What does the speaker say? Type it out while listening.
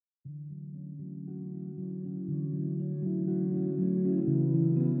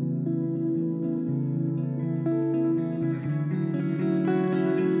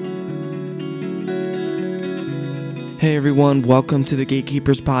Hey everyone, welcome to the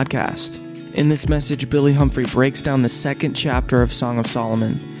Gatekeepers podcast. In this message, Billy Humphrey breaks down the second chapter of Song of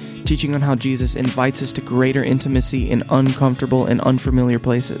Solomon, teaching on how Jesus invites us to greater intimacy in uncomfortable and unfamiliar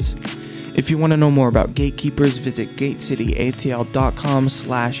places. If you want to know more about Gatekeepers, visit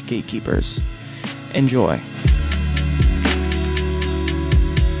gatecityatl.com/gatekeepers. Enjoy.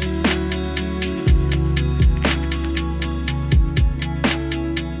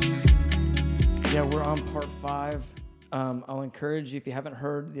 Yeah, we're on part 5. I'll encourage you, if you haven't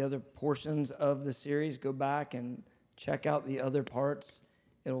heard the other portions of the series, go back and check out the other parts.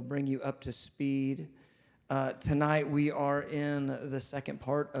 It'll bring you up to speed. Tonight we are in the second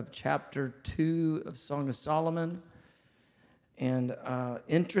part of chapter 2 of Song of Solomon. And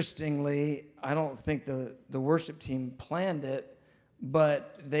interestingly, I don't think the worship team planned it,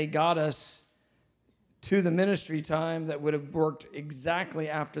 but they got us to the ministry time that would have worked exactly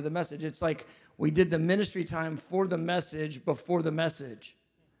after the message. It's like we did the ministry time for the message before the message.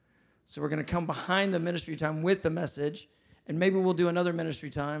 So we're going to come behind the ministry time with the message, and maybe we'll do another ministry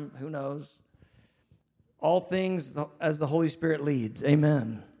time. Who knows? All things as the Holy Spirit leads.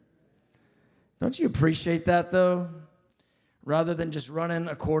 Amen. Don't you appreciate that, though? Rather than just running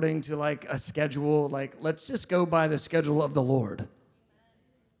according to like a schedule, like let's just go by the schedule of the Lord.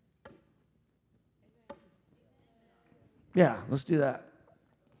 Yeah, let's do that.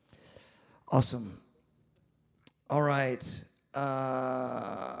 Awesome. All right.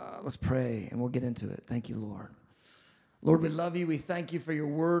 Let's pray and we'll get into it. Thank you, Lord. Lord, we love you. We thank you for your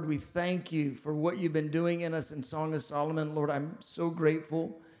word. We thank you for what you've been doing in us in Song of Solomon. Lord, I'm so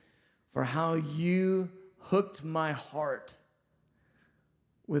grateful for how you hooked my heart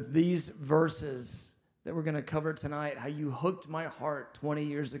with these verses that we're going to cover tonight, how you hooked my heart 20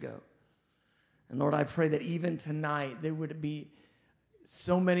 years ago. And Lord, I pray that even tonight there would be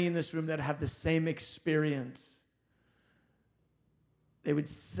so many in this room that have the same experience. They would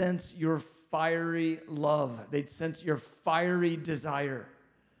sense your fiery love. They'd sense your fiery desire.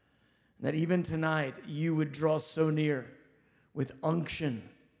 And that even tonight, you would draw so near with unction.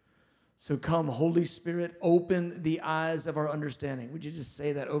 So come, Holy Spirit, open the eyes of our understanding. Would you just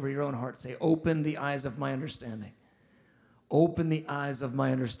say that over your own heart? Say, open the eyes of my understanding. Open the eyes of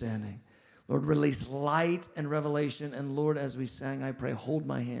my understanding. Lord, release light and revelation. And Lord, as we sang, I pray, hold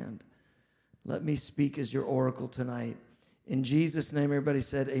my hand. Let me speak as your oracle tonight. In Jesus' name, everybody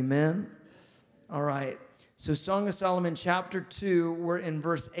said amen. All right. So Song of Solomon, chapter 2, we're in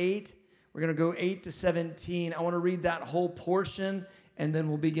verse 8. We're going to go 8 to 17. I want to read that whole portion, and then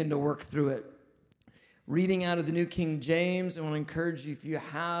we'll begin to work through it. Reading out of the New King James, I want to encourage you, if you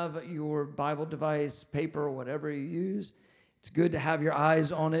have your Bible device, paper, or whatever you use, it's good to have your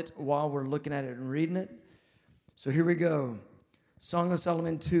eyes on it while we're looking at it and reading it. So here we go. Song of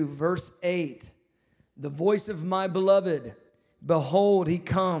Solomon 2, verse 8. The voice of my beloved, behold, he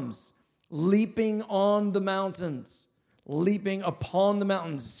comes, leaping on the mountains, leaping upon the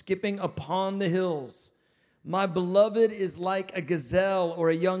mountains, skipping upon the hills. My beloved is like a gazelle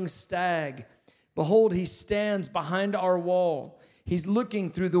or a young stag. Behold, he stands behind our wall. He's looking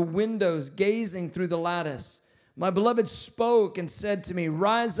through the windows, gazing through the lattice. My beloved spoke and said to me,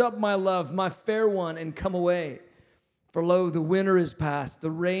 rise up, my love, my fair one, and come away. For lo, the winter is past,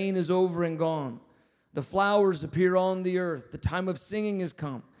 the rain is over and gone. The flowers appear on the earth, the time of singing is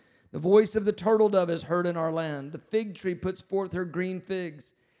come. The voice of the turtle dove is heard in our land. The fig tree puts forth her green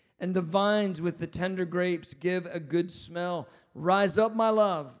figs, and the vines with the tender grapes give a good smell. Rise up, my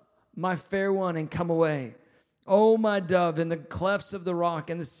love, my fair one, and come away. O my dove, in the clefts of the rock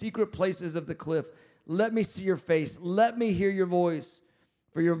and the secret places of the cliff, let me see your face. Let me hear your voice.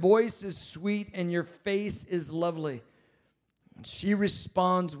 For your voice is sweet and your face is lovely. She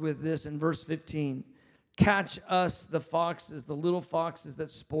responds with this in verse 15. Catch us, the foxes, the little foxes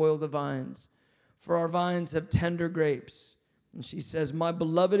that spoil the vines. For our vines have tender grapes. And she says, my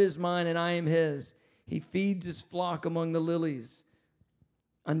beloved is mine and I am his. He feeds his flock among the lilies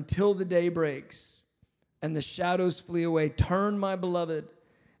until the day breaks and the shadows flee away. Turn, my beloved,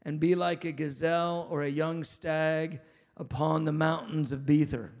 and be like a gazelle or a young stag upon the mountains of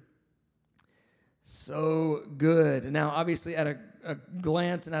Bether. So good. Now, obviously, at a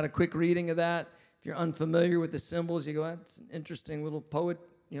glance and at a quick reading of that, if you're unfamiliar with the symbols, you go, that's an interesting little poem.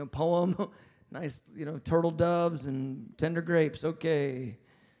 Nice, turtle doves and tender grapes. Okay.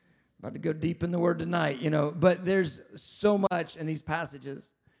 About to go deep in the word tonight, But there's so much in these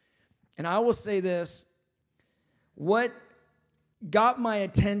passages. And I will say this. What got my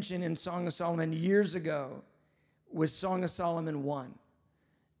attention in Song of Solomon years ago was Song of Solomon 1.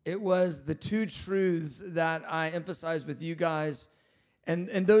 It was the two truths that I emphasized with you guys.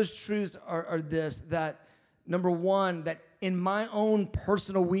 And those truths are this, that number one, that in my own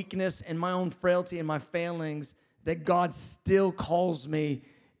personal weakness and my own frailty and my failings, that God still calls me,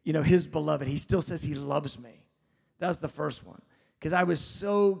 his beloved. He still says he loves me. That's the first one. Because I was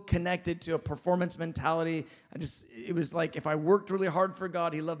so connected to a performance mentality. It was like if I worked really hard for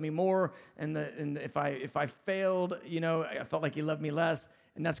God, he loved me more. And if I failed, I felt like he loved me less.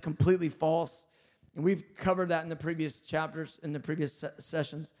 And that's completely false. And we've covered that in the previous chapters, in the previous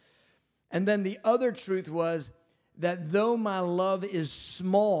sessions. And then the other truth was that though my love is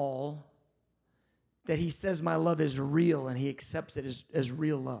small, that he says my love is real and he accepts it as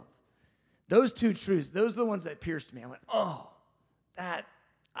real love. Those two truths, those are the ones that pierced me. I went,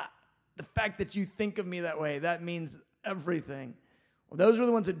 the fact that you think of me that way, that means everything. Well, those are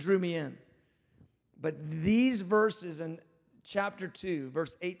the ones that drew me in. But these verses in chapter 2,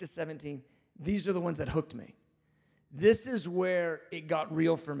 verse 8 to 17, these are the ones that hooked me. This is where it got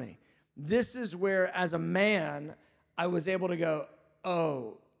real for me. This is where, as a man, I was able to go,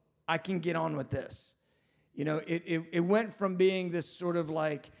 oh, I can get on with this. It went from being this sort of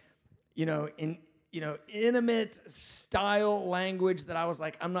like, intimate style language that I was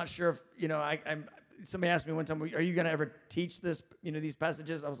like, I'm not sure if, somebody asked me one time, are you going to ever teach this, these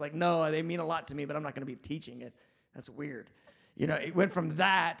passages? I was like, no, they mean a lot to me, but I'm not going to be teaching it. That's weird. It went from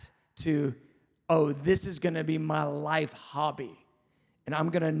that to, oh, this is going to be my life hobby. And I'm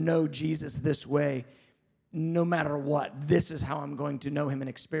going to know Jesus this way no matter what. This is how I'm going to know him and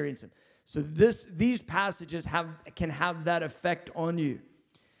experience him. So these passages can have that effect on you.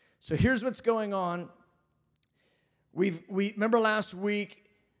 So here's what's going on. We remember last week,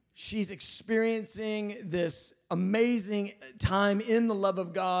 she's experiencing this amazing time in the love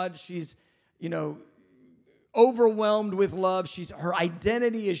of God. She's, overwhelmed with love. Her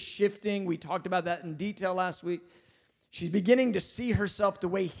identity is shifting. We talked about that in detail last week. She's beginning to see herself the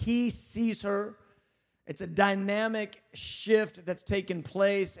way he sees her. It's a dynamic shift that's taken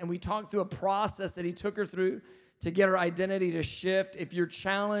place, and we talked through a process that he took her through to get her identity to shift. If you're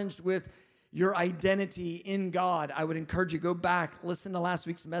challenged with your identity in God, I would encourage you, go back, listen to last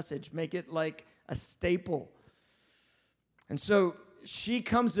week's message, make it like a staple. And so she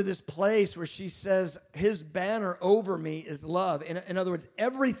comes to this place where she says, his banner over me is love. In other words,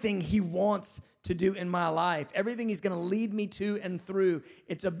 everything he wants to do in my life, everything he's going to lead me to and through,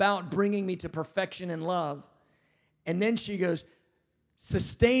 it's about bringing me to perfection in love. And then she goes,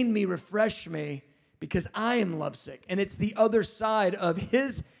 sustain me, refresh me, because I am lovesick. And it's the other side of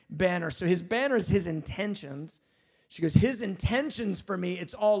his banner. So his banner is his intentions. She goes, his intentions for me,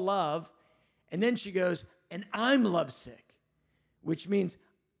 it's all love. And then she goes, and I'm lovesick, which means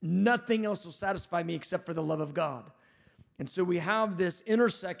nothing else will satisfy me except for the love of God. And so we have this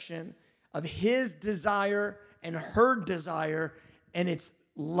intersection of his desire and her desire, and it's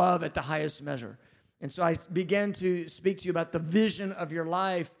love at the highest measure. And so I began to speak to you about the vision of your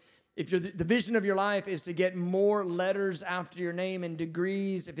life. If the vision of your life is to get more letters after your name and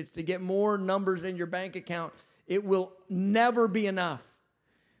degrees, if it's to get more numbers in your bank account, it will never be enough.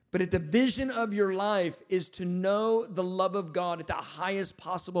 But if the vision of your life is to know the love of God at the highest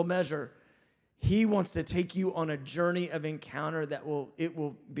possible measure, he wants to take you on a journey of encounter that will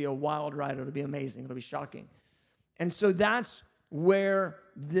be a wild ride. It'll be amazing. It'll be shocking. And so that's where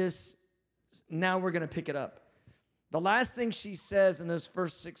now we're going to pick it up. The last thing she says in those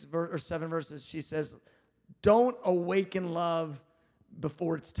first 7 verses, she says, don't awaken love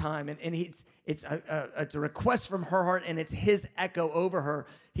before it's time. And it's a request from her heart, and it's his echo over her.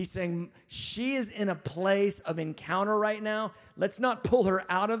 He's saying, she is in a place of encounter right now. Let's not pull her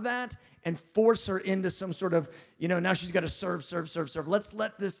out of that and force her into some sort of, now she's got to serve. Let's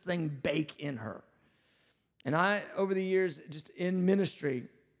let this thing bake in her. And over the years, just in ministry,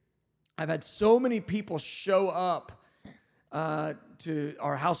 I've had so many people show up to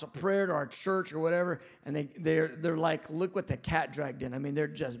our house of prayer, to our church or whatever, and they're like, look what the cat dragged in. I mean, they're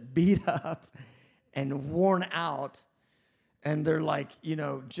just beat up and worn out, and they're like,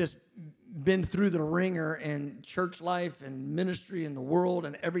 just been through the ringer in church life and ministry and the world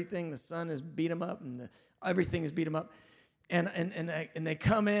and everything. The sun has beat them up, and everything has beat them up, and they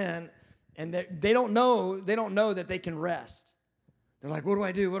come in, and they don't know that they can rest. They're like, what do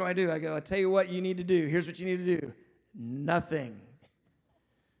I do? I go, I tell you what you need to do. Here's what you need to do. Nothing.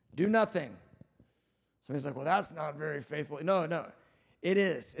 Do nothing. Somebody's like, well, that's not very faithful. No, it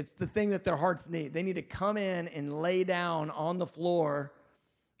is. It's the thing that their hearts need. They need to come in and lay down on the floor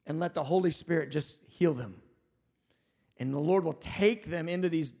and let the Holy Spirit just heal them. And the Lord will take them into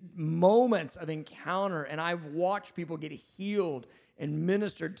these moments of encounter. And I've watched people get healed and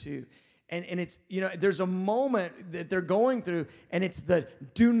ministered to. And it's, there's a moment that they're going through, and it's the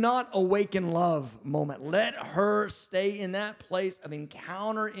do not awaken love moment. Let her stay in that place of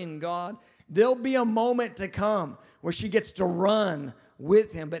encounter in God. There'll be a moment to come where she gets to run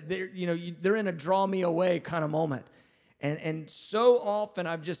with him, but they're in a draw me away kind of moment. And so often,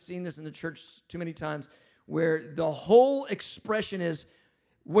 I've just seen this in the church too many times, where the whole expression is,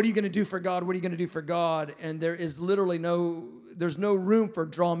 what are you going to do for God? What are you going to do for God? And there is literally there's no room for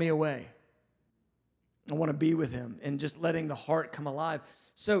draw me away. I want to be with him and just letting the heart come alive.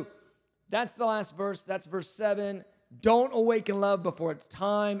 So that's the last verse. That's verse 7. Don't awaken love before it's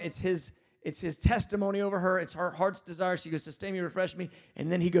time. It's his testimony over her. It's her heart's desire. She goes, sustain me, refresh me.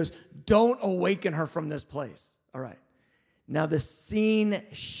 And then he goes, don't awaken her from this place. All right. Now the scene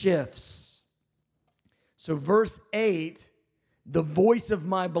shifts. So verse 8, the voice of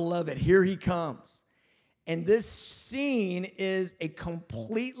my beloved, here he comes. And this scene is a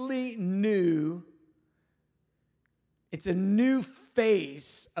completely new, it's a new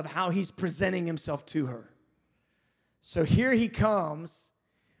face of how he's presenting himself to her. So here he comes,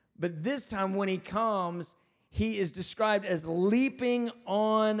 but this time when he comes, he is described as leaping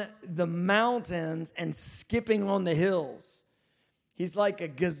on the mountains and skipping on the hills. He's like a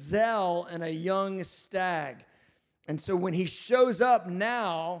gazelle and a young stag. And so when he shows up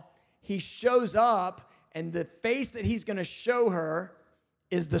now, he shows up, and the face that he's going to show her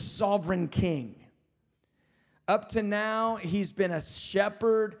is the sovereign king. Up to now, he's been a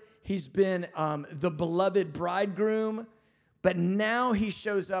shepherd. He's been the beloved bridegroom. But now he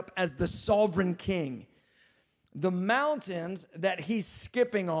shows up as the sovereign king. The mountains that he's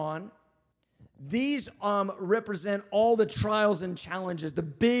skipping on, these represent all the trials and challenges, the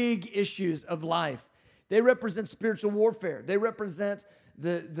big issues of life. They represent spiritual warfare. They represent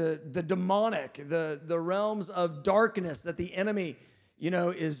the demonic, the realms of darkness that the enemy,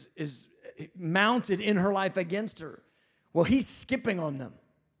 is mounted in her life against her. Well, he's skipping on them.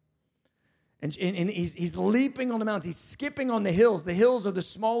 And he's leaping on the mountains. He's skipping on the hills. The hills are the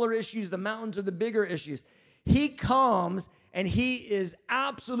smaller issues. The mountains are the bigger issues. He comes and he is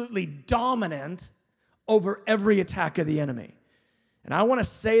absolutely dominant over every attack of the enemy. And I want to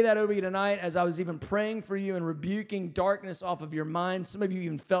say that over you tonight as I was even praying for you and rebuking darkness off of your mind. Some of you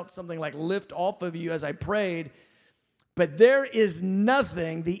even felt something like lift off of you as I prayed. But there is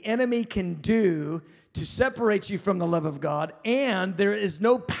nothing the enemy can do to separate you from the love of God. And there is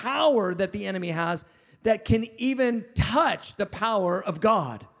no power that the enemy has that can even touch the power of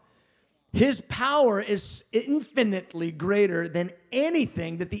God. His power is infinitely greater than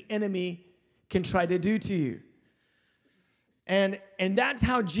anything that the enemy can try to do to you. And that's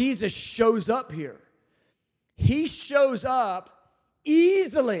how Jesus shows up here. He shows up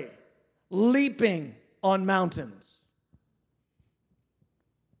easily leaping on mountains.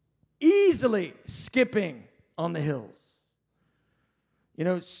 Easily skipping on the hills.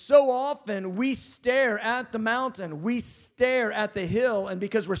 So often we stare at the mountain, we stare at the hill, and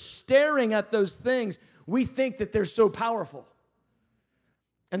because we're staring at those things, we think that they're so powerful.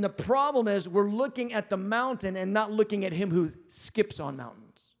 And the problem is we're looking at the mountain and not looking at him who skips on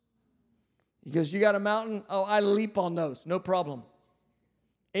mountains. He goes, you got a mountain? Oh, I leap on those, no problem.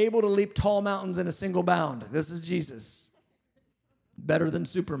 Able to leap tall mountains in a single bound. This is Jesus. Better than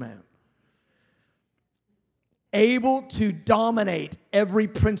Superman. Able to dominate every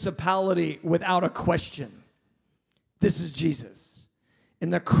principality without a question. This is Jesus. In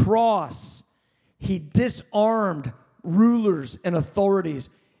the cross, he disarmed rulers and authorities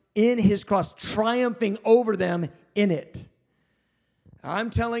in his cross, triumphing over them in it. I'm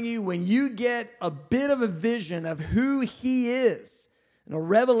telling you, when you get a bit of a vision of who he is, and a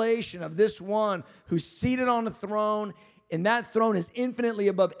revelation of this one who's seated on a throne, and that throne is infinitely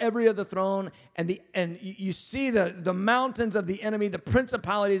above every other throne. And you see the mountains of the enemy, the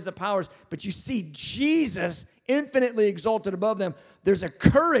principalities, the powers, but you see Jesus infinitely exalted above them. There's a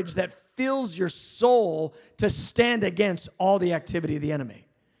courage that fills your soul to stand against all the activity of the enemy.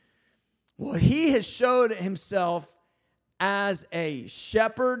 Well, he has showed himself as a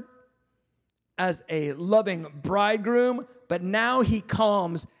shepherd, as a loving bridegroom, but now he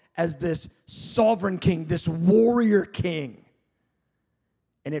comes as this sovereign king, this warrior king.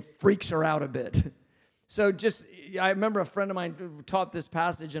 And it freaks her out a bit. So I remember a friend of mine taught this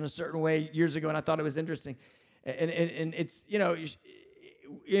passage in a certain way years ago, and I thought it was interesting. And it's,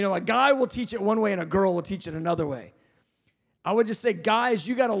 a guy will teach it one way and a girl will teach it another way. I would just say, guys,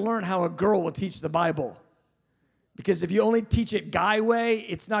 you got to learn how a girl will teach the Bible. Because if you only teach it guy way,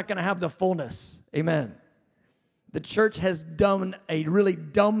 it's not going to have the fullness. Amen. The church has done a really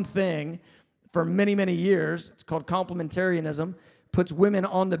dumb thing for many, many years. It's called complementarianism. puts women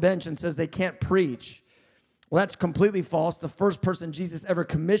on the bench and says they can't preach. Well, that's completely false. The first person Jesus ever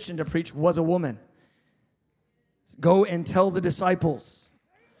commissioned to preach was a woman. Go and tell the disciples.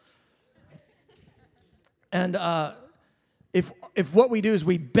 And if what we do is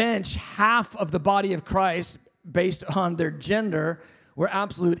we bench half of the body of Christ based on their gender, we're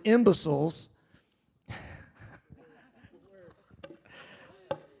absolute imbeciles.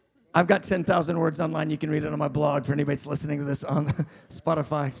 I've got 10,000 words online. You can read it on my blog for anybody that's listening to this on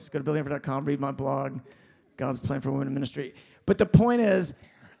Spotify. Just go to BillionHumphrey.com, read my blog, God's Plan for Women in Ministry. But the point is,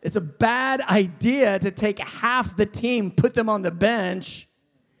 it's a bad idea to take half the team, put them on the bench,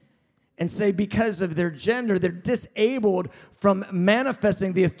 and say because of their gender, they're disabled from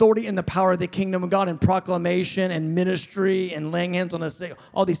manifesting the authority and the power of the kingdom of God in proclamation and ministry and laying hands on the sick,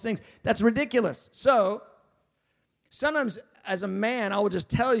 all these things. That's ridiculous. So sometimes as a man, I will just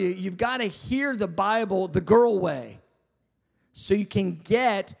tell you, you've got to hear the Bible the girl way so you can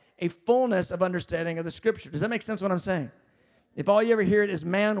get a fullness of understanding of the Scripture. Does that make sense what I'm saying? If all you ever hear it is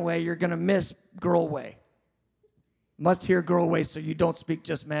man way, you're going to miss girl way. Must hear girl way so you don't speak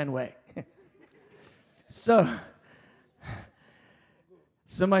just man way. So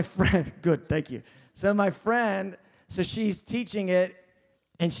my friend, good, thank you. So my friend, so she's teaching it,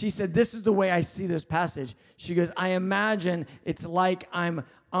 and she said, this is the way I see this passage. She goes, I imagine it's like I'm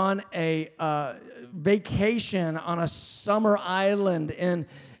on a vacation on a summer island in,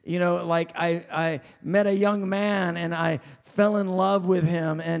 like I met a young man and I fell in love with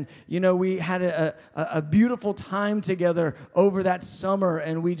him. And, we had a beautiful time together over that summer.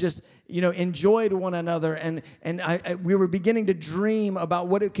 And we just, enjoyed one another. And we were beginning to dream about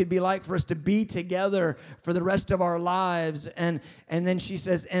what it could be like for us to be together for the rest of our lives. And then she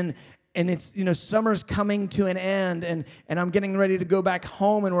says, and it's, summer's coming to an end, and I'm getting ready to go back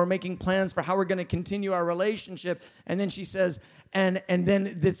home, and we're making plans for how we're going to continue our relationship. And then she says, and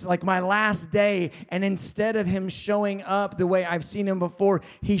then it's like my last day, and instead of him showing up the way I've seen him before,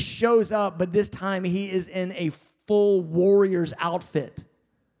 he shows up, but this time he is in a full warrior's outfit.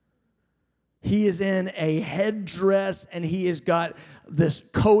 He is in a headdress, and he has got this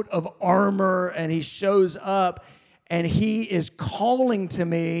coat of armor, and he shows up, and he is calling to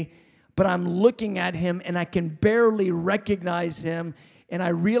me, but I'm looking at him, and I can barely recognize him, and I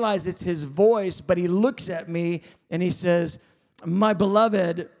realize it's his voice, but he looks at me, and he says, my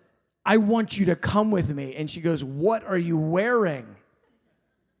beloved, I want you to come with me. And she goes, what are you wearing?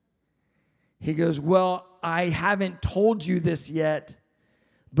 He goes, well, I haven't told you this yet,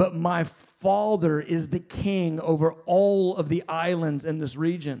 but my father is the king over all of the islands in this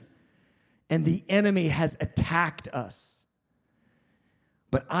region, and the enemy has attacked us.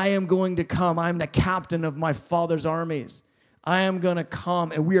 But I am going to come. I'm the captain of my father's armies. I am going to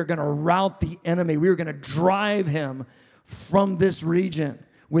come, and we are going to rout the enemy. We are going to drive him from this region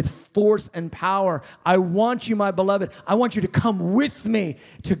with force and power. I want you, my beloved. I want you to come with me,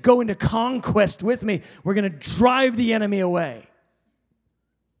 to go into conquest with me. We're going to drive the enemy away.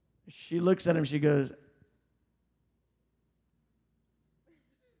 She looks at him. She goes,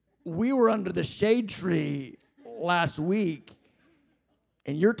 we were under the shade tree last week,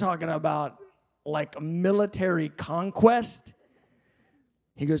 and you're talking about like a military conquest?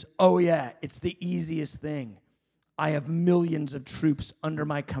 He goes, oh yeah, it's the easiest thing. I have millions of troops under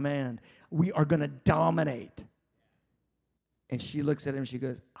my command. We are going to dominate. And she looks at him, she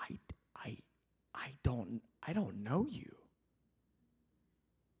goes, I don't know you.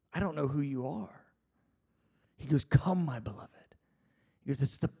 I don't know who you are. He goes, come, my beloved. He goes,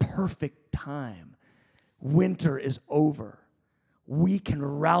 it's the perfect time. Winter is over. We can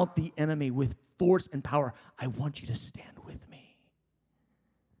rout the enemy with force and power. I want you to stand with me.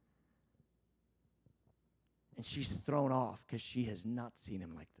 And she's thrown off because she has not seen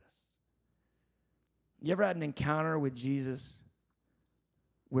him like this. You ever had an encounter with Jesus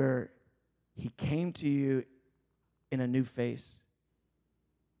where he came to you in a new face?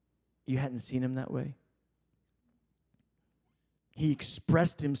 You hadn't seen him that way? He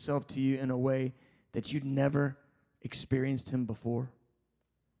expressed himself to you in a way that you'd never experienced him before.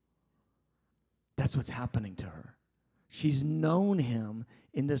 That's what's happening to her. She's known him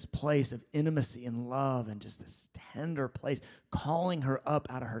in this place of intimacy and love and just this tender place, calling her up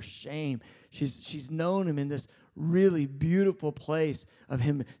out of her shame. She's known him in this really beautiful place of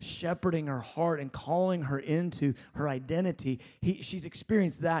him shepherding her heart and calling her into her identity. She's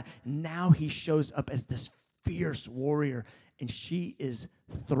experienced that. Now he shows up as this fierce warrior, and she is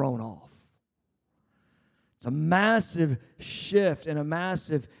thrown off. It's a massive shift and a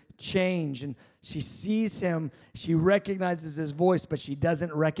massive change. And she sees him, she recognizes his voice, but she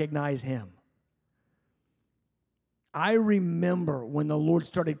doesn't recognize him. I remember when the Lord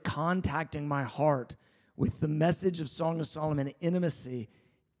started contacting my heart with the message of Song of Solomon and intimacy,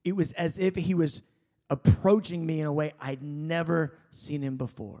 it was as if he was approaching me in a way I'd never seen him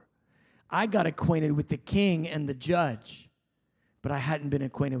before. I got acquainted with the king and the judge, but I hadn't been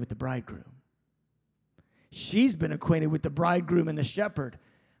acquainted with the bridegroom. She's been acquainted with the bridegroom and the shepherd,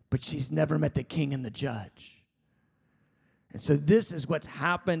 but she's never met the king and the judge. And so this is what's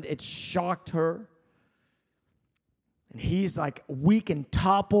happened. It shocked her. And he's like, we can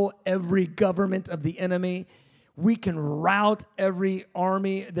topple every government of the enemy. We can rout every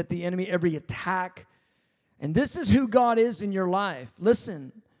army that the enemy, every attack. And this is who God is in your life.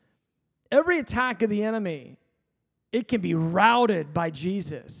 Listen, every attack of the enemy, it can be routed by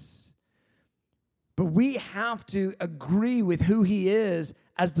Jesus. But we have to agree with who he is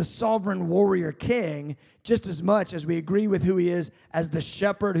as the sovereign warrior king, just as much as we agree with who he is as the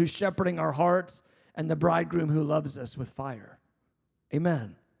shepherd who's shepherding our hearts and the bridegroom who loves us with fire.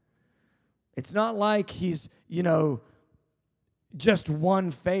 Amen. It's not like he's, just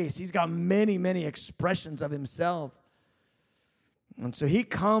one face. He's got many, many expressions of himself. And so he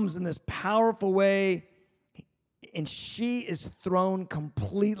comes in this powerful way, and she is thrown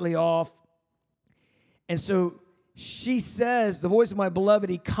completely off. And so she says, the voice of my beloved,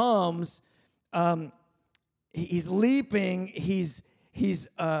 he comes, he's leaping, he's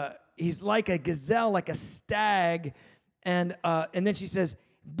like a gazelle, like a stag, and then she says,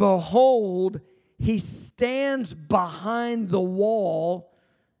 behold, he stands behind the wall,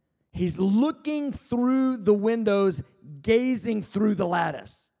 he's looking through the windows, gazing through the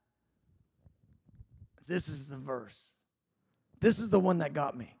lattice. This is the verse. This is the one that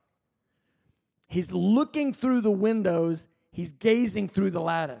got me. He's looking through the windows. He's gazing through the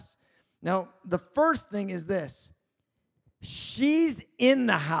lattice. Now, the first thing is this. She's in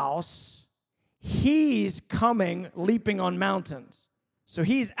the house. He's coming, leaping on mountains. So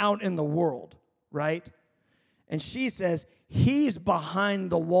he's out in the world, right? And she says, he's behind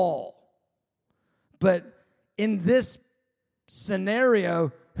the wall. But in this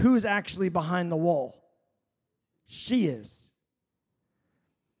scenario, who's actually behind the wall? She is.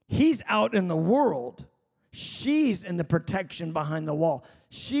 He's out in the world. She's in the protection behind the wall.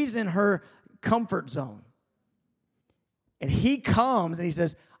 She's in her comfort zone. And he comes and he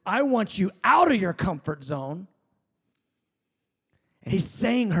says, I want you out of your comfort zone. And he's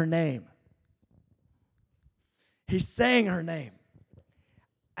saying her name. He's saying her name.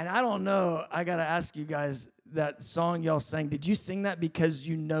 And I don't know, I got to ask you guys, that song y'all sang, did you sing that because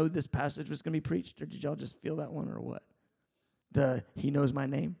you know this passage was going to be preached? Or did y'all just feel that one or what? He knows my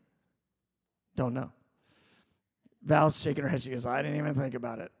name? Don't know. Val's shaking her head. She goes, I didn't even think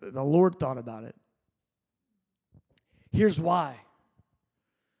about it. The Lord thought about it. Here's why.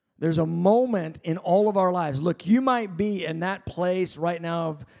 There's a moment in all of our lives. Look, you might be in that place right now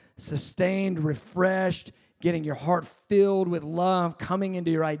of sustained, refreshed, getting your heart filled with love, coming into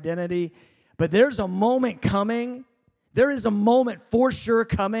your identity. But there's a moment coming. There is a moment for sure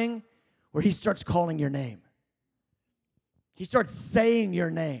coming where he starts calling your name. He starts saying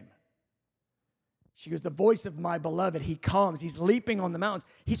your name. She goes, the voice of my beloved, he comes. He's leaping on the mountains.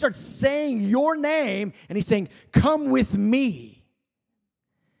 He starts saying your name, and he's saying, come with me.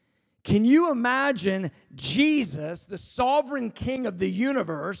 Can you imagine Jesus, the sovereign king of the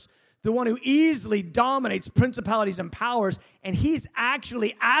universe, the one who easily dominates principalities and powers, and he's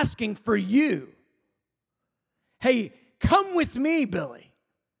actually asking for you. Hey, come with me, Billy.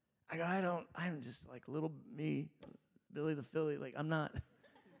 I go, I'm just like little me, Billy the Philly. Like, I'm not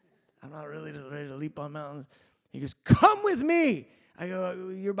really ready to leap on mountains. He goes, come with me. I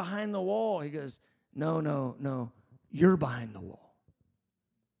go, you're behind the wall. He goes, no, you're behind the wall.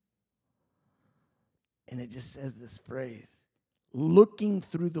 And it just says this phrase, looking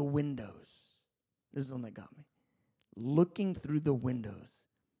through the windows. This is the one that got me. Looking through the windows,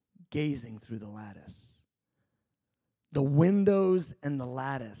 gazing through the lattice. The windows and the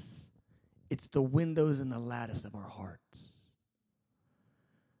lattice. It's the windows and the lattice of our hearts.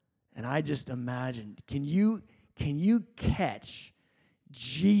 And I just imagined, can you catch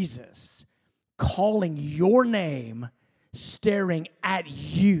Jesus calling your name, staring at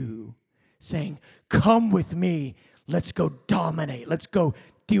you, saying, come with me, let's go dominate, let's go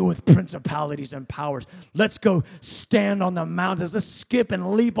deal with principalities and powers, let's go stand on the mountains, let's skip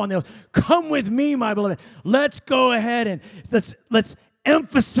and leap on the hills, come with me, my beloved, let's go ahead and let's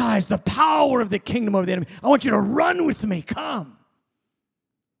emphasize the power of the kingdom over the enemy. I want you to run with me, come.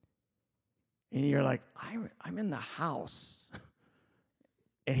 And you're like, I'm in the house.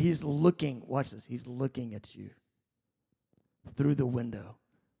 And he's looking, watch this, he's looking at you through the window,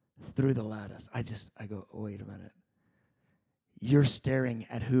 through the lattice. I go, oh, wait a minute. You're staring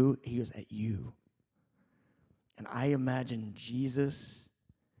at who? He goes, at you. And I imagine Jesus,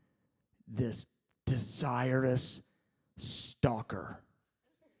 this desirous stalker.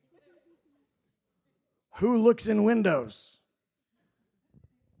 Who looks in windows?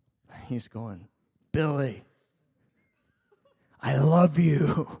 He's going, Billy, I love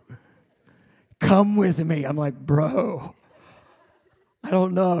you. Come with me. I'm like, bro, I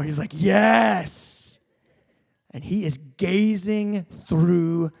don't know. He's like, yes. And he is gazing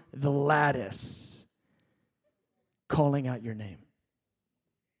through the lattice, calling out your name.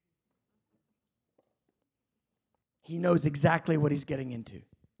 He knows exactly what he's getting into.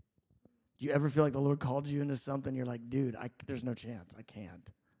 Do you ever feel like the Lord called you into something? You're like, dude, there's no chance. I can't.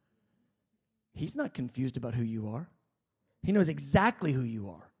 He's not confused about who you are. He knows exactly who you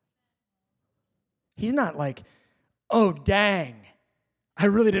are. He's not like, oh, dang, I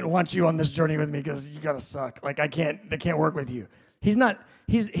really didn't want you on this journey with me because you gotta suck. Like, I can't work with you. He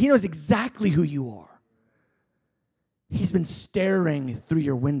knows exactly who you are. He's been staring through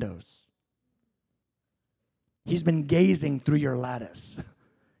your windows. He's been gazing through your lattice.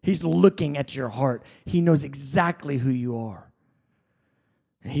 He's looking at your heart. He knows exactly who you are.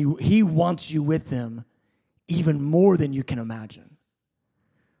 And he wants you with him even more than you can imagine.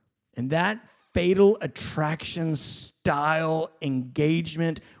 And that fatal attraction style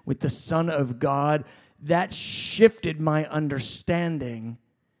engagement with the Son of God, that shifted my understanding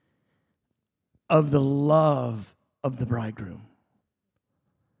of the love of the bridegroom.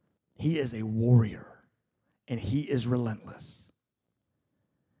 He is a warrior, and he is relentless.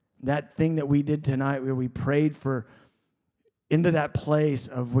 That thing that we did tonight where we prayed for into that place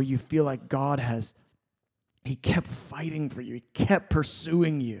of where you feel like God he kept fighting for you. He kept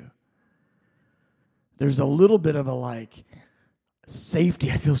pursuing you. There's a little bit of a safety.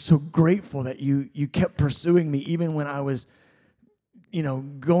 I feel so grateful that you kept pursuing me even when I was,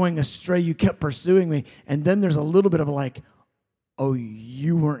 going astray. You kept pursuing me. And then there's a little bit of a oh,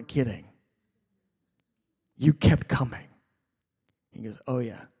 you weren't kidding. You kept coming. He goes, oh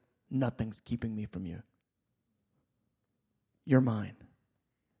yeah, nothing's keeping me from you. You're mine.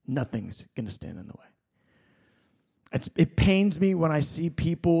 Nothing's going to stand in the way. It pains me when I see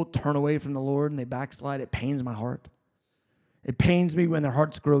people turn away from the Lord and they backslide. It pains my heart. It pains me when their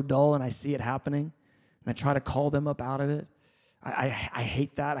hearts grow dull and I see it happening and I try to call them up out of it. I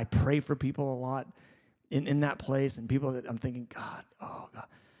hate that. I pray for people a lot in that place, and people that I'm thinking, God, oh God,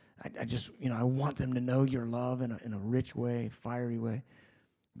 I just, I want them to know your love in a rich way, fiery way.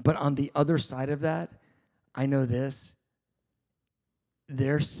 But on the other side of that, I know this.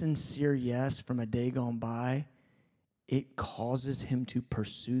 Their sincere yes from a day gone by, it causes him to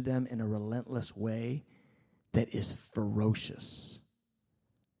pursue them in a relentless way that is ferocious.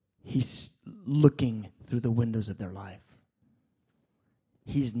 He's looking through the windows of their life.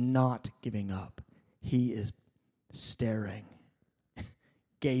 He's not giving up. He is staring,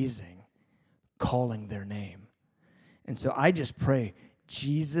 gazing, calling their name. And so I just pray,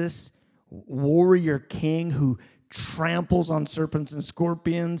 Jesus, warrior king who tramples on serpents and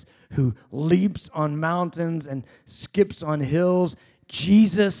scorpions, who leaps on mountains and skips on hills.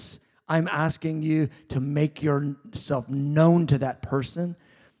 Jesus, I'm asking you to make yourself known to that person.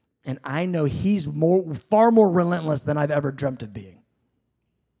 And I know he's far more relentless than I've ever dreamt of being.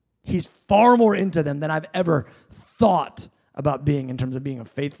 He's far more into them than I've ever thought about being in terms of being a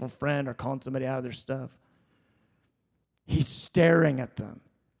faithful friend or calling somebody out of their stuff. He's staring at them,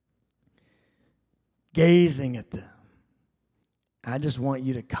 gazing at them. I just want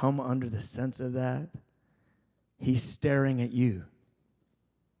you to come under the sense of that. He's staring at you.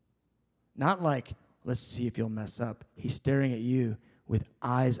 Not like, let's see if you'll mess up. He's staring at you with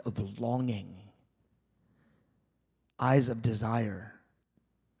eyes of longing, eyes of desire.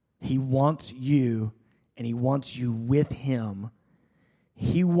 He wants you, and he wants you with him.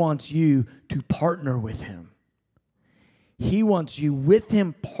 He wants you to partner with him. He wants you with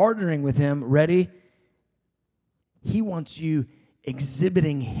him, partnering with him. Ready? He wants you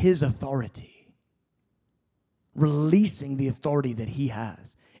exhibiting his authority, releasing the authority that he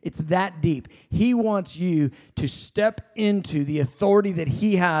has. It's that deep. He wants you to step into the authority that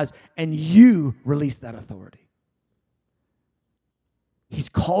he has, and you release that authority. He's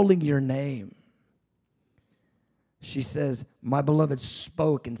calling your name. She says, my beloved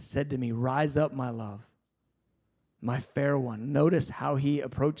spoke and said to me, rise up, my love, my fair one. Notice how he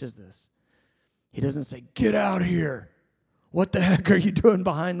approaches this. He doesn't say, get out here. What the heck are you doing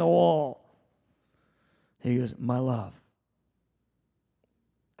behind the wall? He goes, my love,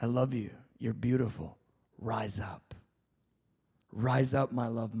 I love you. You're beautiful. Rise up. Rise up, my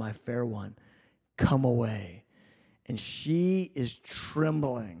love, my fair one. Come away. And she is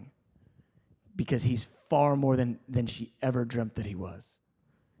trembling because he's far more than she ever dreamt that he was.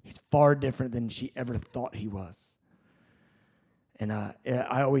 He's far different than she ever thought he was. And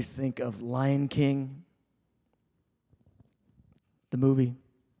I always think of Lion King, the movie,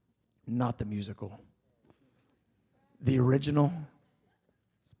 not the musical. The original.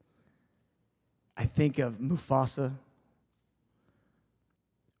 I think of Mufasa.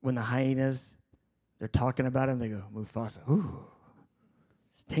 When the hyenas, they're talking about him, they go, Mufasa, ooh,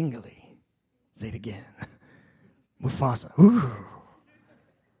 it's tingly. Say it again. Mufasa, ooh.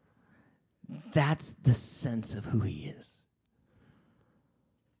 That's the sense of who he is.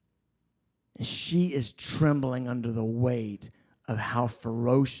 And she is trembling under the weight of how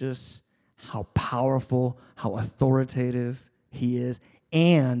ferocious, how powerful, how authoritative he is,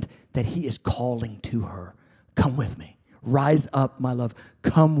 and that he is calling to her. Come with me. Rise up, my love.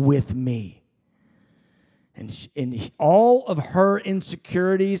 Come with me. And all of her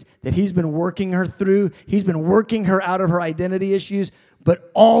insecurities that he's been working her through, he's been working her out of her identity issues,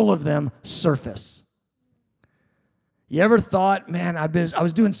 but all of them surface. You ever thought, man, I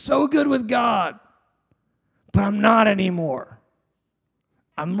was doing so good with God, but I'm not anymore.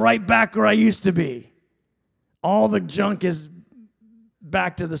 I'm right back where I used to be. All the junk is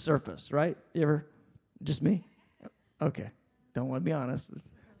back to the surface, right? You ever? Just me? Okay. Don't want to be honest.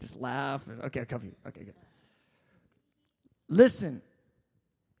 Just laugh. Okay, I'll cover you. Okay, good. Listen,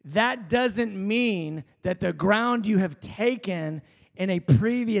 that doesn't mean that the ground you have taken in a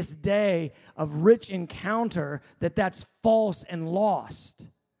previous day of rich encounter, that's false and lost.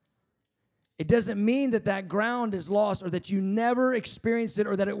 It doesn't mean that ground is lost or that you never experienced it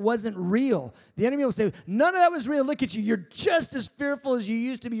or that it wasn't real. The enemy will say, none of that was real. Look at you. You're just as fearful as you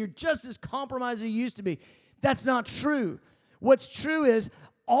used to be. You're just as compromised as you used to be. That's not true. What's true is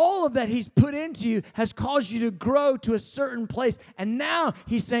all of that he's put into you has caused you to grow to a certain place. And now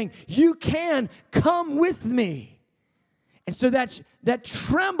he's saying, you can come with me. And so that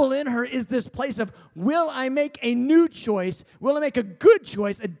tremble in her is this place of, will I make a new choice? Will I make a good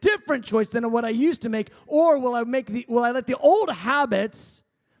choice, a different choice than what I used to make? Or will I let the old habits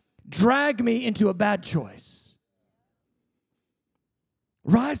drag me into a bad choice?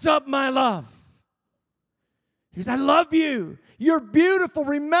 Rise up, my love. He goes, I love you. You're beautiful.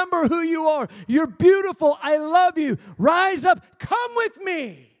 Remember who you are. You're beautiful. I love you. Rise up. Come with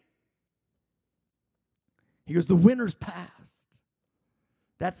me. He goes, the winter's past.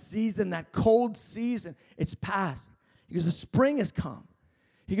 That season, that cold season, it's past. He goes, the spring has come.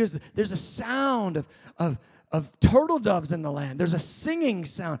 He goes, there's a sound of turtle doves in the land. There's a singing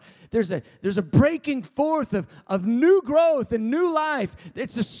sound. There's a breaking forth of new growth and new life.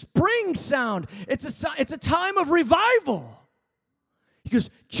 It's a spring sound. It's a time of revival. He goes,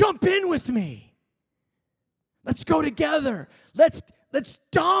 jump in with me. Let's go together. Let's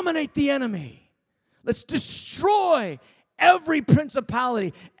dominate the enemy. Let's destroy every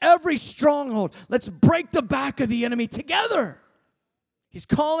principality, every stronghold. Let's break the back of the enemy together. He's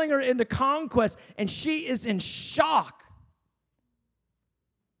calling her into conquest, and she is in shock.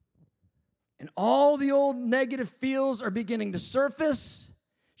 And all the old negative feels are beginning to surface.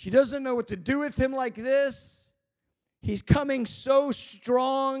 She doesn't know what to do with him like this. He's coming so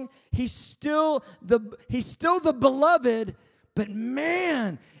strong. He's still the beloved, but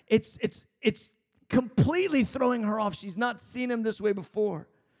man, it's completely throwing her off. She's not seen him this way before.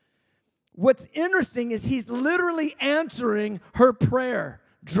 What's interesting is he's literally answering her prayer.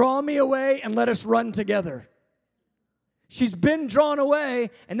 Draw me away and let us run together. She's been drawn away,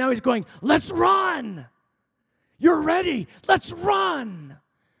 and now he's going, let's run. You're ready. Let's run.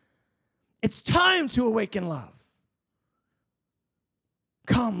 It's time to awaken love.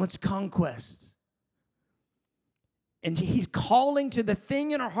 Come, let's conquest. And he's calling to the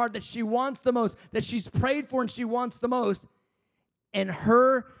thing in her heart that she wants the most, that she's prayed for and she wants the most, and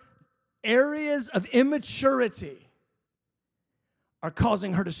her areas of immaturity are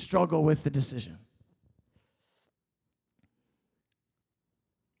causing her to struggle with the decision.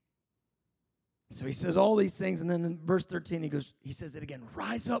 So he says all these things, and then in verse 13 he says it again,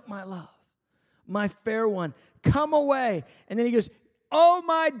 rise up, my love, my fair one, come away. And then he goes, oh,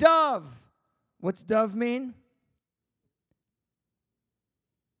 my dove. What's dove mean?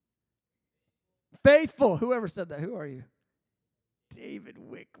 Faithful. Whoever said that, who are you? David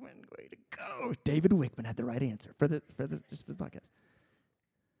Wickman, way to go. David Wickman had the right answer for the podcast.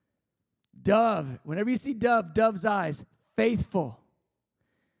 Dove, whenever you see dove's eyes, faithful.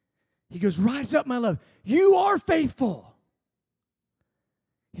 He goes, rise up, my love. You are faithful.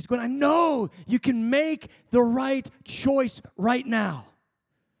 He's going, I know you can make the right choice right now.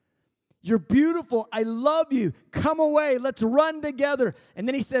 You're beautiful. I love you. Come away. Let's run together. And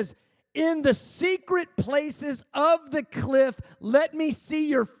then he says, in the secret places of the cliff, let me see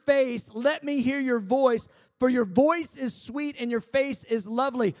your face. Let me hear your voice. For your voice is sweet and your face is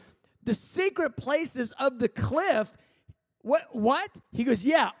lovely. The secret places of the cliff, what? He goes,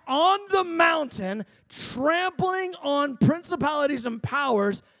 yeah, on the mountain, trampling on principalities and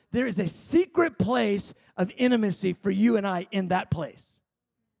powers, there is a secret place of intimacy for you and I in that place.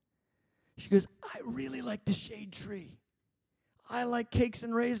 She goes, I really like the shade tree. I like cakes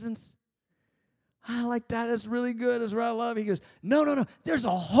and raisins. I like that. That's really good. That's what I love. He goes, no. There's a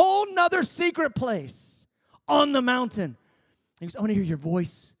whole nother secret place on the mountain. He goes, I want to hear your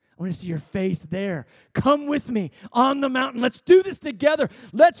voice. I want to see your face there. Come with me on the mountain. Let's do this together.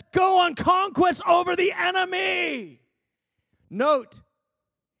 Let's go on conquest over the enemy. Note,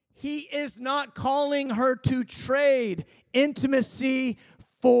 he is not calling her to trade intimacy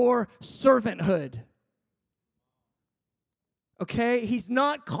for servanthood. Okay? He's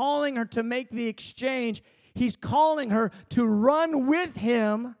not calling her to make the exchange. He's calling her to run with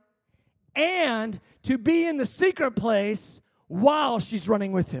him and to be in the secret place while she's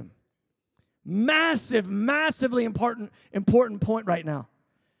running with him. Massively important point right now.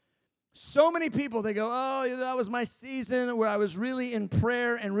 So many people, they go, oh, that was my season where I was really in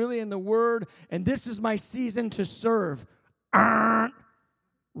prayer and really in the Word, and this is my season to serve.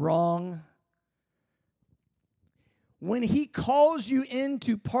 Wrong. When he calls you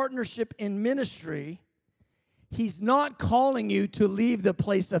into partnership in ministry, he's not calling you to leave the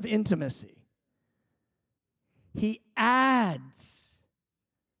place of intimacy. He adds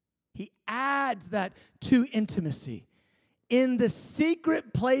that to intimacy. In the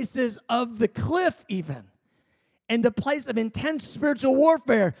secret places of the cliff even, in the place of intense spiritual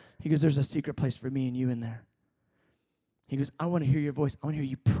warfare, he goes, there's a secret place for me and you in there. He goes, I want to hear your voice. I want to hear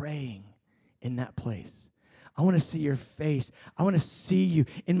you praying in that place. I want to see your face. I want to see you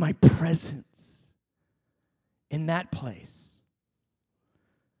in my presence in that place.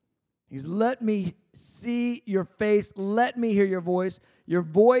 He goes, let me see your face. Let me hear your voice. Your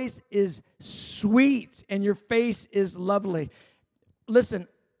voice is sweet and your face is lovely. Listen,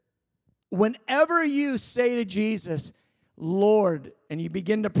 whenever you say to Jesus, Lord, and you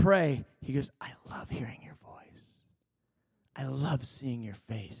begin to pray, he goes, I love hearing your voice. I love seeing your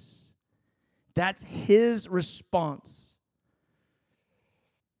face. That's his response.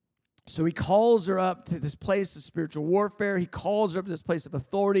 So he calls her up to this place of spiritual warfare. He calls her up to this place of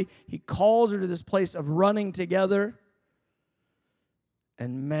authority. He calls her to this place of running together.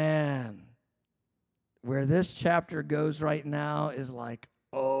 And man, where this chapter goes right now is like,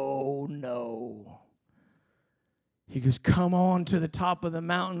 oh no. He goes, come on to the top of the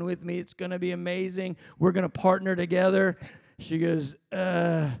mountain with me. It's going to be amazing. We're going to partner together. She goes,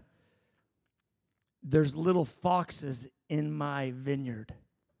 there's little foxes in my vineyard.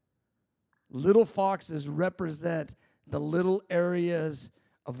 Little foxes represent the little areas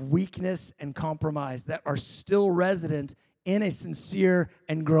of weakness and compromise that are still resident in a sincere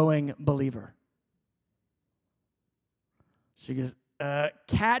and growing believer. She goes,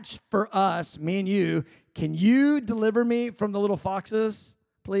 catch for us, me and you, can you deliver me from the little foxes,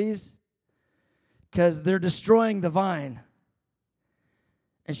 please? Because they're destroying the vine.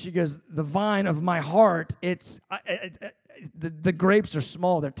 And she goes, the vine of my heart, the grapes are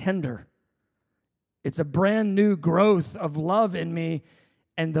small, they're tender. It's a brand new growth of love in me,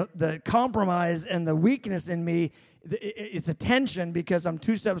 and the compromise and the weakness in me, it's a tension because I'm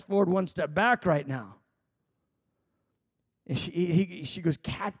 2 steps forward, 1 step back right now. And she goes,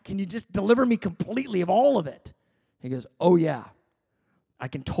 Kat, can you just deliver me completely of all of it? He goes, oh yeah, I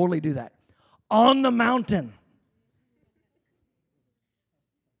can totally do that. On the mountain.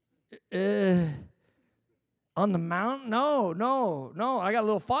 On the mountain? No, I got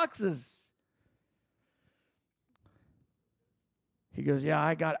little foxes. He goes,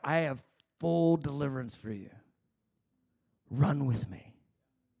 yeah, I have full deliverance for you. Run with me.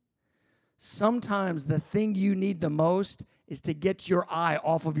 Sometimes the thing you need the most is to get your eye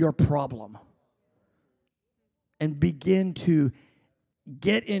off of your problem and begin to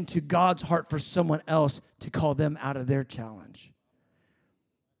get into God's heart for someone else to call them out of their challenge.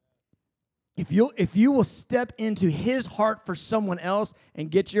 If you will step into his heart for someone else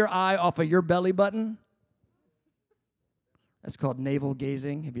and get your eye off of your belly button, that's called navel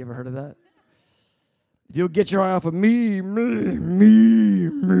gazing. Have you ever heard of that? If you'll get your eye off of me, and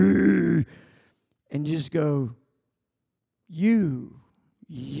you just go, you,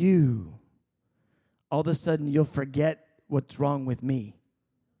 all of a sudden you'll forget what's wrong with me.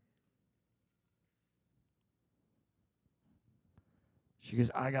 She goes,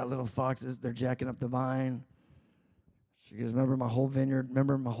 I got little foxes. They're jacking up the vine. She goes, remember my whole vineyard?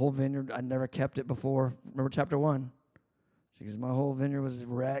 I never kept it before. Remember chapter 1? She goes, my whole vineyard was a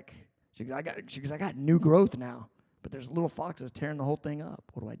wreck. She goes, I got new growth now. But there's little foxes tearing the whole thing up.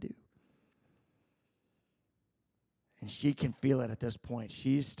 What do I do? And she can feel it at this point.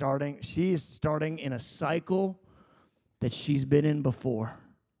 She's starting in a cycle that she's been in before.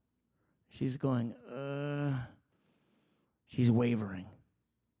 She's going, she's wavering.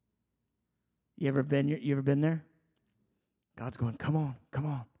 You ever been there? God's going, come on.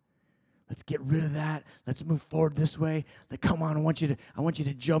 Let's get rid of that. Let's move forward this way. Come on, I want you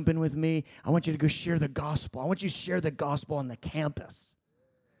to jump in with me. I want you to go share the gospel. I want you to share the gospel on the campus.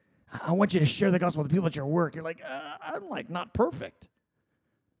 I want you to share the gospel with the people at your work. You're like, I'm like not perfect.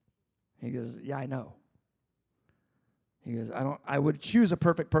 He goes, yeah, I know. He goes, I would choose a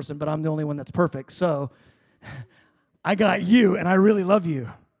perfect person, but I'm the only one that's perfect. So I got you, and I really love you.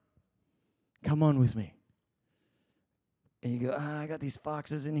 Come on with me. And you go, I got these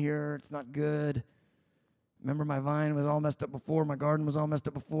foxes in here. It's not good. Remember, my vine was all messed up before. My garden was all messed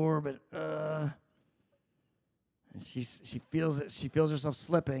up before. But and she feels it. She feels herself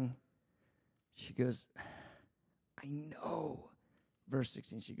slipping. She goes, I know. Verse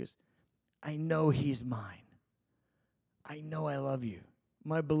 16, she goes, I know he's mine. I know I love you.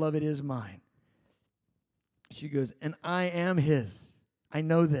 My beloved is mine. She goes, and I am his. I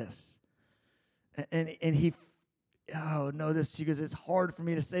know this. And he, she goes, it's hard for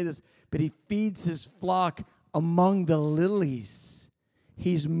me to say this, but he feeds his flock among the lilies.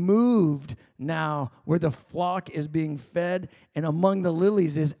 He's moved now where the flock is being fed, and among the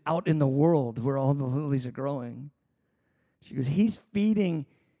lilies is out in the world where all the lilies are growing. She goes, he's feeding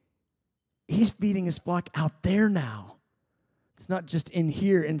his flock out there now. It's not just in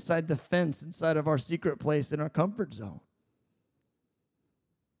here, inside the fence, inside of our secret place, in our comfort zone.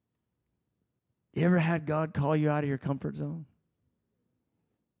 You ever had God call you out of your comfort zone?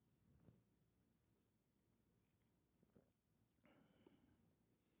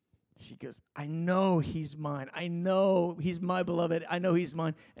 She goes, I know he's mine. I know he's my beloved. I know he's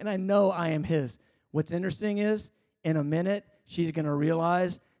mine. And I know I am his. What's interesting is, in a minute, she's going to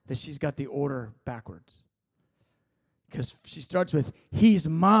realize that she's got the order backwards. Because she starts with, he's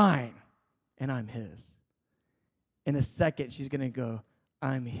mine, and I'm his. In a second, she's going to go,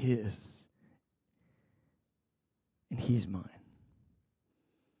 I'm his, and he's mine.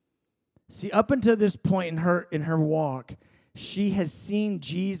 See, up until this point in her walk, she has seen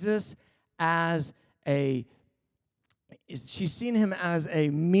Jesus she's seen him as a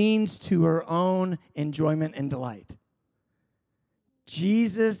means to her own enjoyment and delight.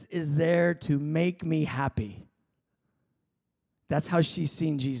 Jesus is there to make me happy. That's how she's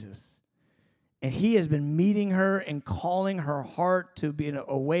seen Jesus. And he has been meeting her and calling her heart to be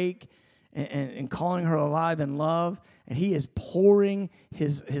awake and calling her alive in love. And he is pouring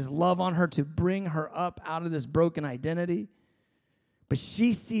his love on her to bring her up out of this broken identity. But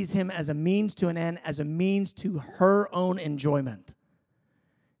she sees him as a means to an end, as a means to her own enjoyment.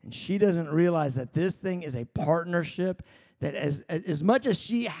 And she doesn't realize that this thing is a partnership, that as much as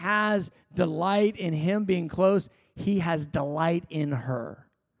she has delight in him being close, he has delight in her.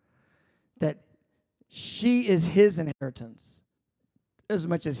 That she is his inheritance as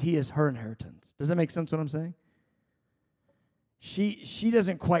much as he is her inheritance. Does that make sense what I'm saying? She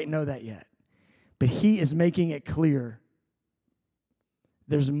doesn't quite know that yet. But he is making it clear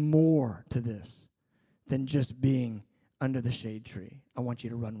there's more to this than just being under the shade tree. I want you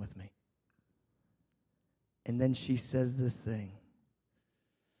to run with me. And then she says this thing.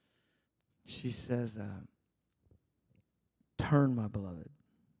 She says, turn, my beloved.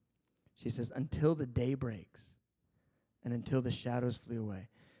 She says, until the day breaks and until the shadows flee away.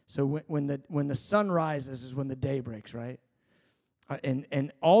 So when the sun rises is when the day breaks, right?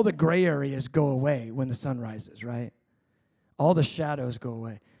 And all the gray areas go away when the sun rises, right? All the shadows go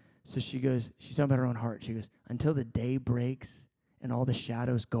away. So she's talking about her own heart. She goes, until the day breaks and all the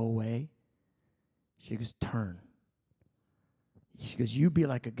shadows go away, she goes, turn. She goes, you be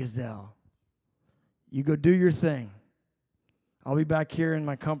like a gazelle. You go do your thing. I'll be back here in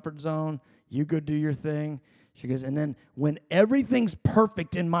my comfort zone. You go do your thing. She goes, and then when everything's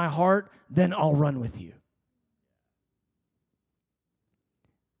perfect in my heart, then I'll run with you.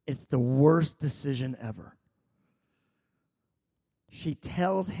 It's the worst decision ever. She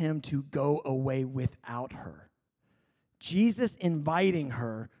tells him to go away without her. Jesus inviting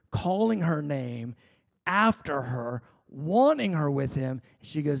her, calling her name, after her, wanting her with him.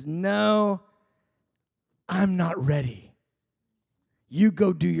 She goes, no, I'm not ready. You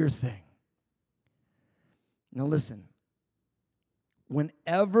go do your thing. Now listen,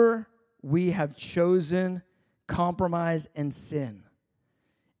 whenever we have chosen compromise and sin,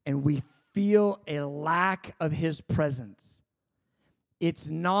 and we feel a lack of his presence, it's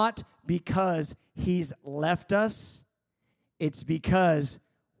not because he's left us, it's because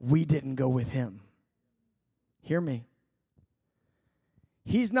we didn't go with him. Hear me.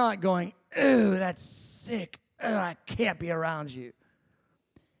 He's not going, "Ew, that's sick. Ugh, I can't be around you."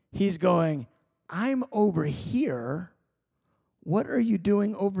 He's going, "I'm over here. What are you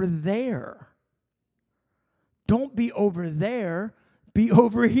doing over there? Don't be over there. Be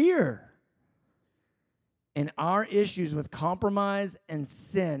over here." And our issues with compromise and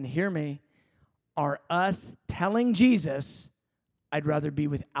sin, hear me, are us telling Jesus, "I'd rather be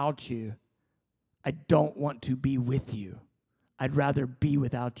without you. I don't want to be with you. I'd rather be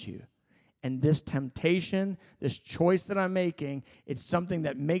without you." And this temptation, this choice that I'm making, it's something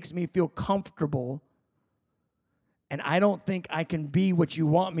that makes me feel comfortable. And I don't think I can be what you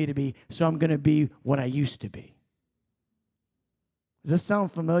want me to be, so I'm going to be what I used to be. Does this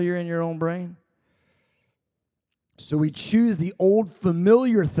sound familiar in your own brain? So we choose the old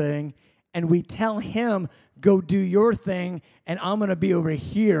familiar thing, and we tell him, "Go do your thing, and I'm going to be over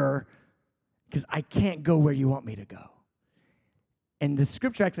here because I can't go where you want me to go." And the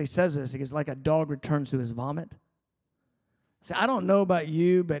scripture actually says this. It goes, like a dog returns to his vomit. So I don't know about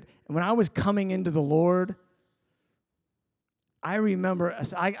you, but when I was coming into the Lord, I remember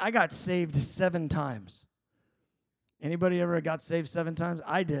I got saved 7 times. Anybody ever got saved 7 times?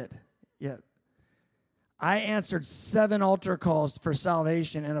 I did. Yeah. I answered 7 altar calls for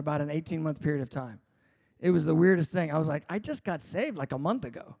salvation in about an 18-month period of time. It was the weirdest thing. I was like, I just got saved like a month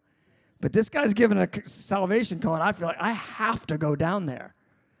ago. But this guy's giving a salvation call, and I feel like I have to go down there.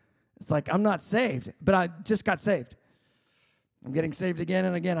 It's like I'm not saved, but I just got saved. I'm getting saved again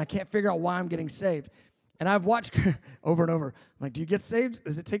and again. I can't figure out why I'm getting saved. And I've watched over and over. I'm like, do you get saved?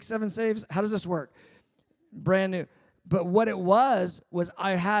 Does it take 7 saves? How does this work? Brand new. But what it was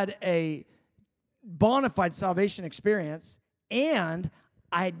I had a bona fide salvation experience, and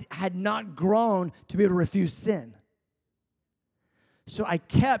I had not grown to be able to refuse sin. So I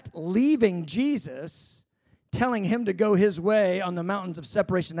kept leaving Jesus, telling him to go his way on the mountains of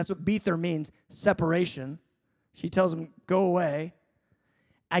separation. That's what Bether means, separation. She tells him, go away.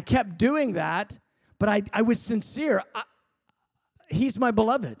 I kept doing that, but I was sincere. He's my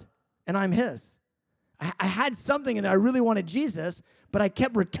beloved, and I'm his. I had something in there. I really wanted Jesus, but I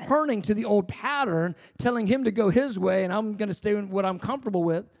kept returning to the old pattern, telling him to go his way, and I'm going to stay in what I'm comfortable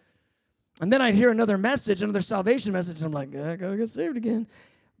with. And then I'd hear another message, another salvation message, and I'm like, I got to get saved again.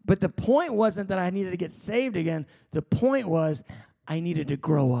 But the point wasn't that I needed to get saved again. The point was I needed to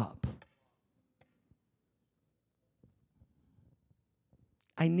grow up.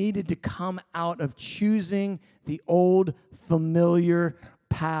 I needed to come out of choosing the old familiar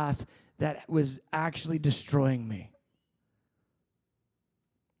path that was actually destroying me.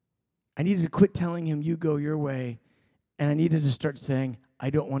 I needed to quit telling him, you go your way, and I needed to start saying, I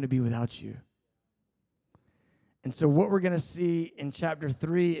don't want to be without you. And so what we're going to see in chapter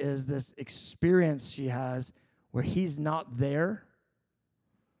 3 is this experience she has where he's not there.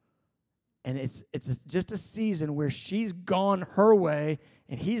 And it's just a season where she's gone her way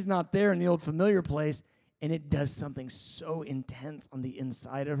and he's not there in the old familiar place, and it does something so intense on the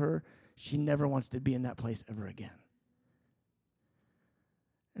inside of her. She never wants to be in that place ever again.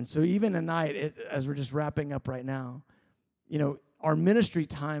 And so even tonight, as we're just wrapping up right now, you know, our ministry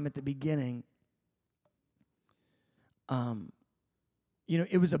time at the beginning, you know,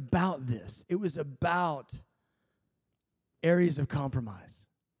 it was about this. It was about areas of compromise,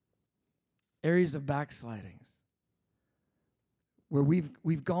 areas of backslidings, where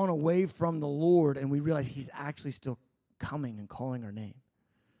we've gone away from the Lord and we realize he's actually still coming and calling our name.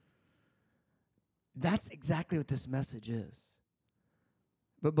 That's exactly what this message is.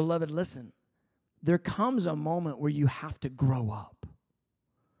 But beloved, listen, there comes a moment where you have to grow up.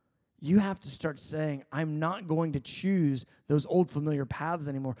 You have to start saying, I'm not going to choose those old familiar paths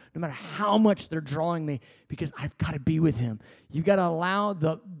anymore, no matter how much they're drawing me, because I've got to be with him. You got to allow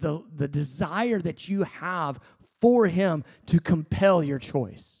the desire that you have for him to compel your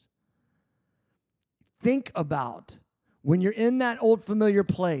choice. Think about when you're in that old familiar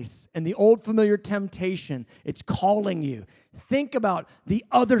place and the old familiar temptation, it's calling you. Think about the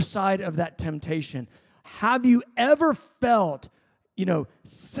other side of that temptation. Have you ever felt, you know,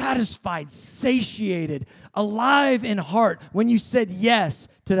 satisfied, satiated, alive in heart when you said yes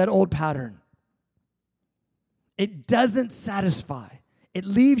to that old pattern? It doesn't satisfy. It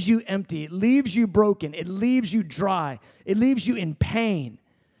leaves you empty. It leaves you broken. It leaves you dry. It leaves you in pain.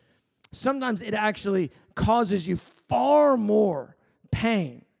 Sometimes it actually causes you far more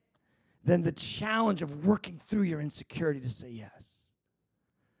pain than the challenge of working through your insecurity to say yes.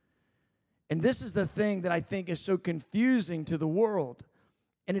 And this is the thing that I think is so confusing to the world.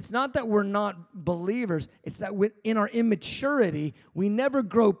 And it's not that we're not believers, it's that in our immaturity, we never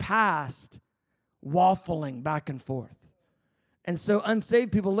grow past waffling back and forth. And so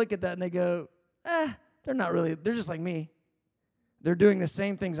unsaved people look at that and they go, they're not really, they're just like me. They're doing the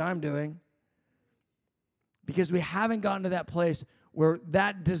same things I'm doing. Because we haven't gotten to that place where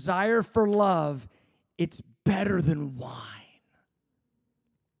that desire for love, it's better than wine.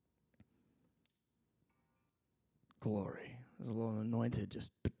 Glory. There's a little anointed,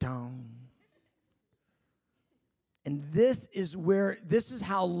 just ba-dong. And this is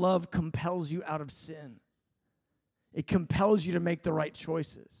how love compels you out of sin. It compels you to make the right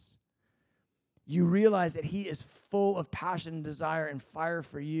choices. You realize that he is full of passion and desire and fire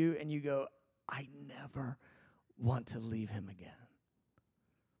for you, and you go, I never want to leave him again.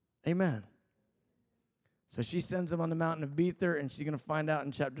 Amen. So she sends him on the mountain of Bether, and she's going to find out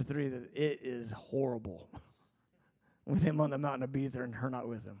in chapter 3 that it is horrible with him on the mountain of Bether and her not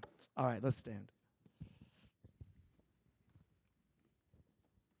with him. All right, let's stand.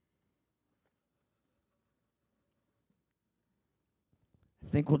 I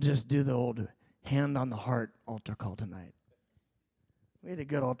think we'll just do the old hand on the heart altar call tonight. We had a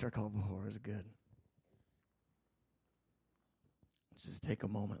good altar call before. It was good. Let's just take a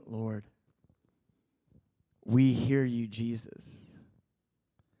moment. Lord, we hear you, Jesus.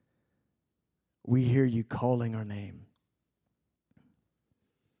 We hear you calling our name.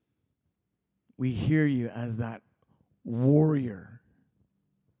 We hear you as that warrior,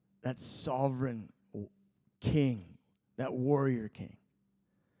 that sovereign king, that warrior king,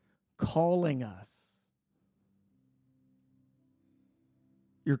 calling us.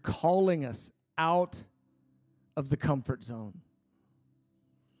 You're calling us out of the comfort zone.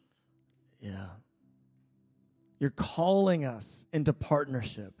 Yeah. You're calling us into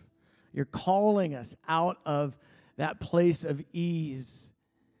partnership. You're calling us out of that place of ease.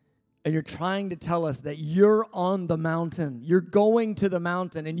 And you're trying to tell us that you're on the mountain. You're going to the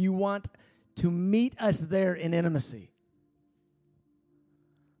mountain, and you want to meet us there in intimacy.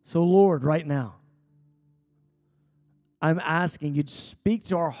 So, Lord, right now, I'm asking you to speak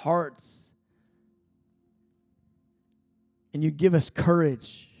to our hearts, and you give us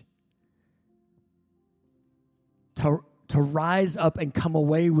courage to rise up and come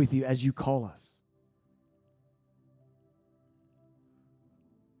away with you as you call us.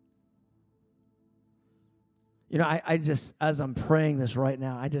 You know, I just, as I'm praying this right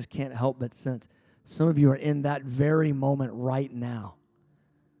now, I just can't help but sense some of you are in that very moment right now.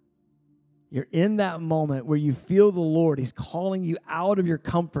 You're in that moment where you feel the Lord. He's calling you out of your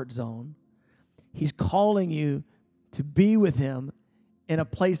comfort zone. He's calling you to be with him in a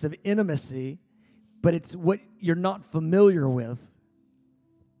place of intimacy, but it's what you're not familiar with.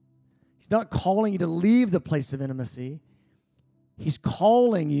 He's not calling you to leave the place of intimacy. He's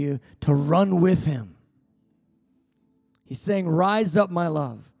calling you to run with him. He's saying, rise up, my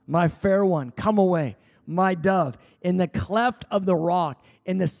love, my fair one, come away, my dove, in the cleft of the rock,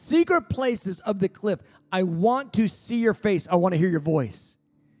 in the secret places of the cliff. I want to see your face. I want to hear your voice.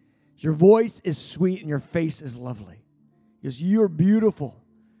 Your voice is sweet and your face is lovely. Because you're beautiful.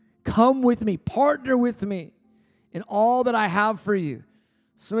 Come with me, partner with me in all that I have for you.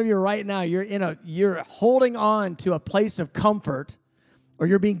 Some of you right now, you're holding on to a place of comfort, or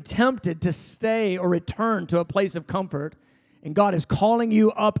you're being tempted to stay or return to a place of comfort, and God is calling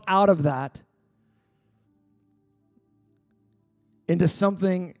you up out of that into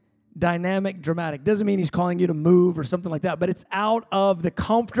something dynamic, dramatic. Doesn't mean he's calling you to move or something like that, but it's out of the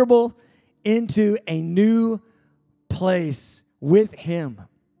comfortable into a new place with him.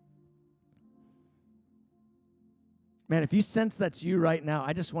 Man, if you sense that's you right now,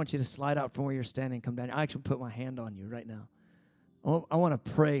 I just want you to slide out from where you're standing, come down. I actually put my hand on you right now. I want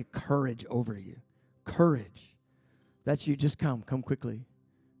to pray courage over you. Courage. That's you. Just come. Come quickly.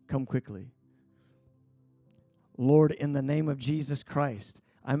 Come quickly. Lord, in the name of Jesus Christ,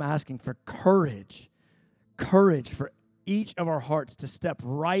 I'm asking for courage. Courage for each of our hearts to step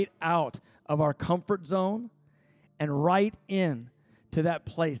right out of our comfort zone and right in to that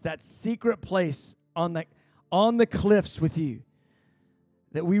place, that secret place on the cliffs with you.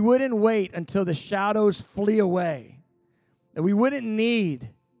 That we wouldn't wait until the shadows flee away. That we wouldn't need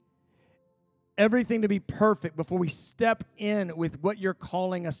everything to be perfect before we step in with what you're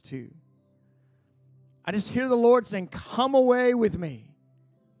calling us to. I just hear the Lord saying, come away with me.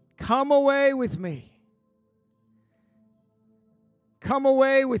 Come away with me. Come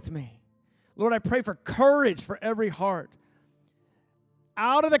away with me. Lord, I pray for courage for every heart.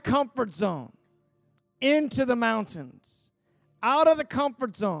 out of the comfort zone, into the mountains. Out of the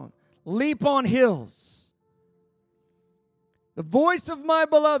comfort zone, leap on hills. The voice of my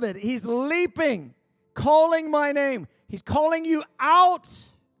beloved, he's leaping, calling my name. He's calling you out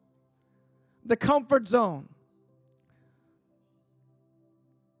the comfort zone.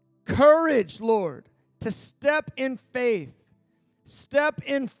 Courage, Lord, to step in faith. Step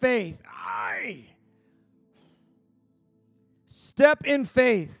in faith. Step in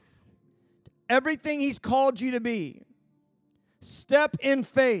faith. Everything he's called you to be. Step in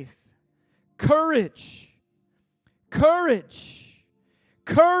faith. Courage. Courage.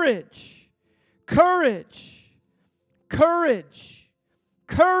 Courage. Courage. Courage.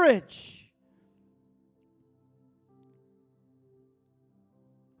 Courage.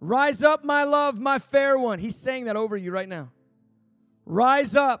 Rise up, my love, my fair one. He's saying that over you right now.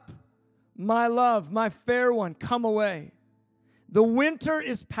 Rise up, my love, my fair one. Come away. The winter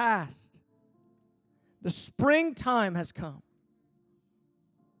is past. The springtime has come.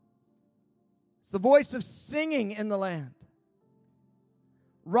 It's the voice of singing in the land.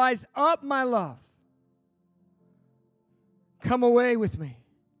 Rise up, my love. Come away with me.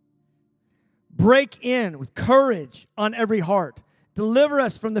 Break in with courage on every heart. Deliver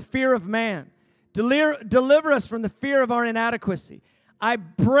us from the fear of man. Deliver us from the fear of our inadequacy. I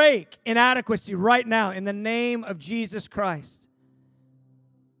break inadequacy right now in the name of Jesus Christ.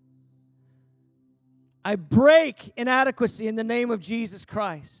 I break inadequacy in the name of Jesus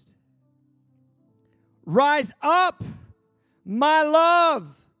Christ. Rise up, my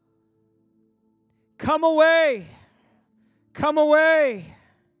love. Come away. Come away.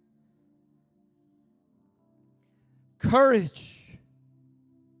 Courage.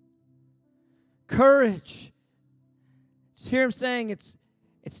 Courage. Just hear him saying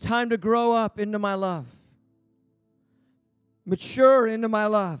it's time to grow up into my love. Mature into my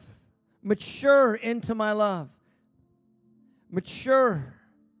love. Mature into my love. Mature.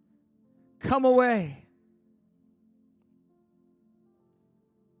 Come away.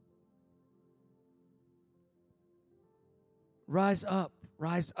 Rise up,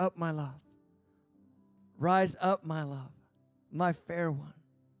 my love. Rise up, my love, my fair one.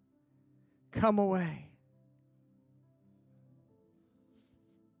 Come away.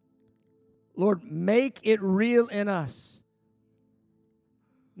 Lord, make it real in us.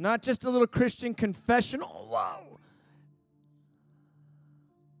 Not just a little Christian confession. Oh, wow.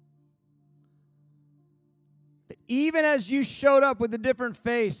 But even as you showed up with a different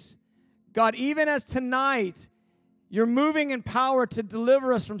face, God, even as tonight you're moving in power to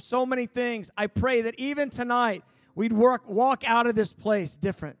deliver us from so many things, I pray that even tonight we'd walk out of this place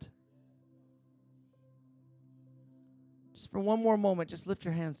different. Just for one more moment, just lift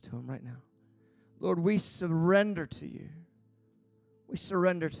your hands to him right now. Lord, we surrender to you. We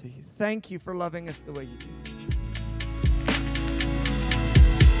surrender to you. Thank you for loving us the way you do.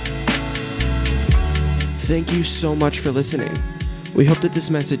 Thank you so much for listening. We hope that this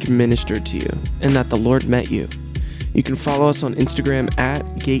message ministered to you and that the Lord met you. You can follow us on Instagram at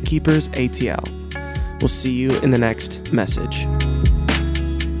GatekeepersATL. We'll see you in the next message.